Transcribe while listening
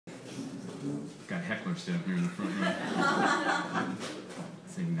hecklers down here in the front row.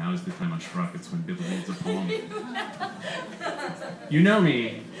 Saying now's the time on Sprockets when Billy reads a poem. You know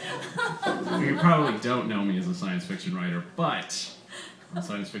me. You probably don't know me as a science fiction writer, but I'm a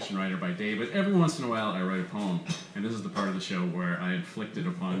science fiction writer by day, but every once in a while I write a poem, and this is the part of the show where I inflict it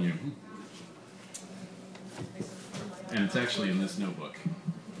upon you. And it's actually in this notebook.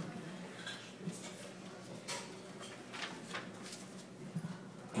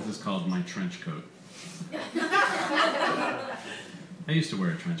 This is called My Trench Coat. I used to wear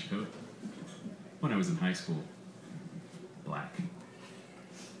a trench coat when I was in high school. Black.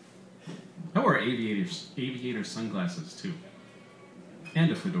 I wore aviator sunglasses too.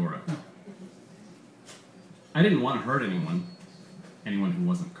 And a fedora. I didn't want to hurt anyone who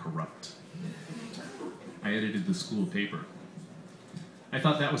wasn't corrupt. I edited the school paper. I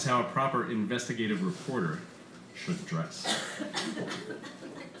thought that was how a proper investigative reporter should dress.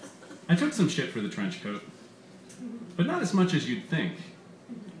 I took some shit for the trench coat, but not as much as you'd think.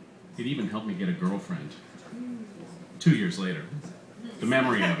 It even helped me get a girlfriend. 2 years later, the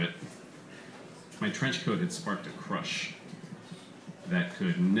memory of it, my trench coat had sparked a crush that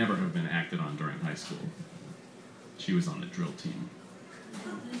could never have been acted on during high school. She was on the drill team.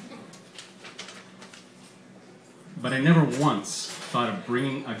 But I never once thought of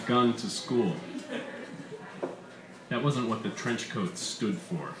bringing a gun to school. That wasn't what the trench coat stood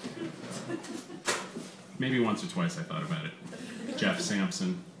for. Maybe once or twice I thought about it. Jeff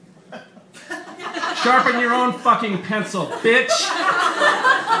Sampson. Sharpen your own fucking pencil, bitch!